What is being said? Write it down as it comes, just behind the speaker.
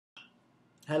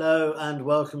Hello and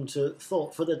welcome to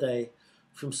Thought for the Day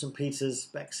from St. Peter's,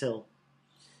 Bexhill.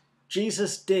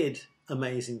 Jesus did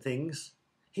amazing things.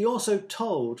 He also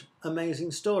told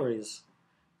amazing stories.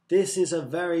 This is a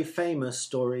very famous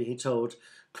story he told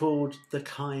called The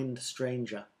Kind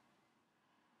Stranger.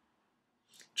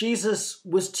 Jesus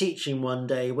was teaching one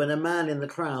day when a man in the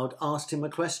crowd asked him a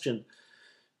question.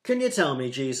 "Can you tell me,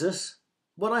 Jesus,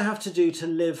 what I have to do to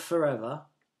live forever?"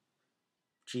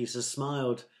 Jesus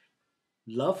smiled.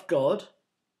 "Love God,"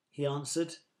 he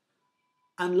answered,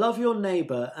 "and love your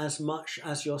neighbour as much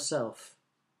as yourself."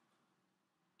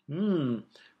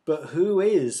 But who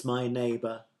is my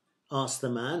neighbour?" asked the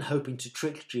man, hoping to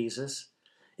trick Jesus.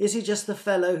 "Is he just the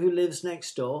fellow who lives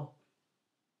next door?"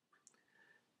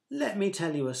 "Let me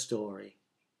tell you a story,"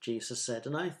 Jesus said,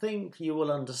 "and I think you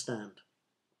will understand.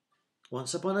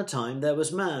 Once upon a time there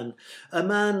was a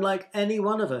man like any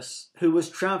one of us, who was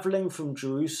travelling from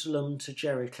Jerusalem to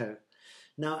Jericho.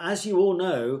 Now, as you all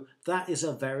know, that is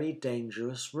a very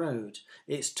dangerous road.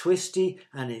 It's twisty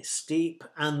and it's steep,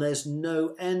 and there's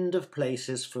no end of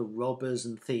places for robbers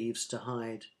and thieves to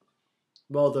hide.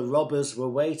 Well, the robbers were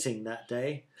waiting that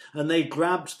day, and they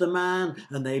grabbed the man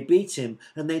and they beat him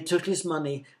and they took his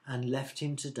money and left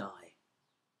him to die."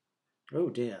 "Oh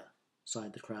dear,"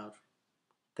 sighed the crowd.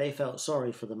 They felt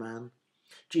sorry for the man.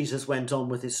 Jesus went on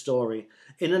with his story.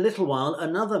 In a little while,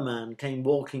 another man came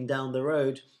walking down the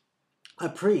road, a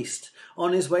priest,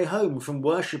 on his way home from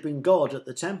worshipping God at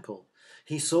the temple.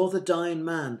 He saw the dying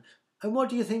man, and what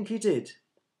do you think he did?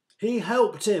 "He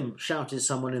helped him," shouted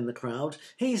someone in the crowd.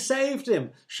 "He saved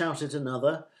him," shouted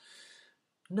another.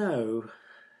 "No,"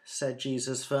 said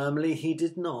Jesus firmly, "he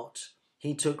did not.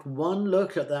 He took one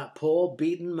look at that poor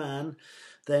beaten man,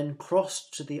 then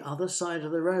crossed to the other side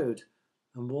of the road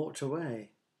and walked away."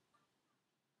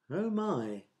 "Oh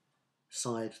my,"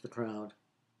 sighed the crowd.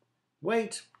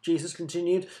 "Wait," Jesus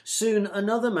continued. "Soon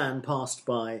another man passed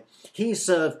by. He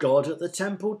served God at the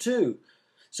temple too.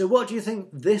 So what do you think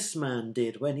this man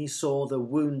did when he saw the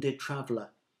wounded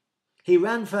traveller?" "He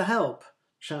ran for help,"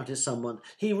 shouted someone.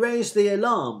 "He raised the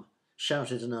alarm,"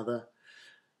 shouted another.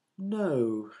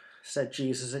 "No," said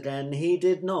Jesus again, "he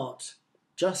did not.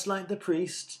 Just like the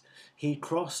priest, he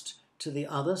crossed to the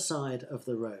other side of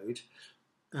the road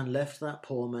and left that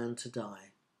poor man to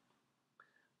die."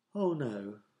 "Oh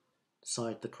no,"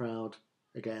 sighed the crowd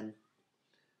again.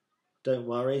 "Don't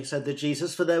worry," said the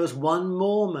Jesus, "for there was one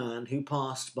more man who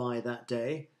passed by that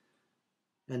day,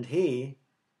 and he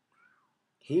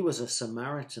was a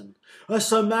Samaritan." "A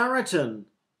Samaritan!"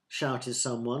 shouted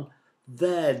someone.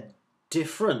 "They're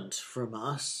different from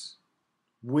us."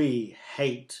 "We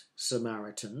hate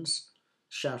Samaritans,"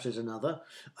 shouted another.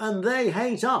 "And they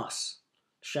hate us,"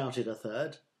 shouted a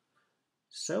third.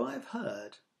 "So I've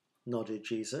heard," nodded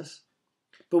Jesus.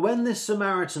 But when this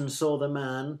Samaritan saw the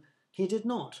man, he did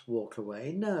not walk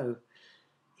away. No,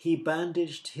 he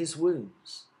bandaged his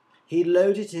wounds. He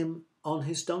loaded him on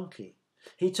his donkey.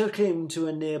 He took him to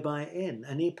a nearby inn,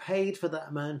 and he paid for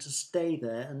that man to stay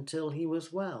there until he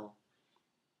was well.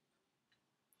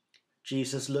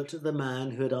 Jesus looked at the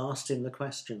man who had asked him the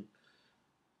question.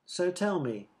 "So tell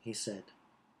me," he said,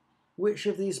 "which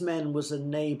of these men was a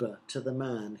neighbour to the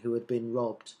man who had been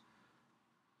robbed?"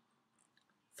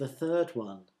 "The third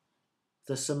one,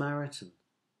 the Samaritan,"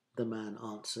 the man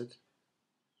answered.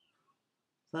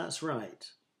 "That's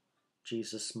right,"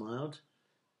 Jesus smiled,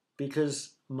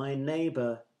 "because my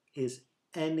neighbour is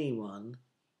anyone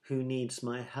who needs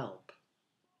my help.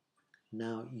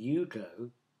 Now you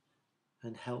go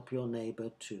and help your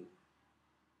neighbour too."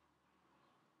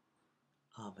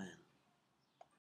 Amen.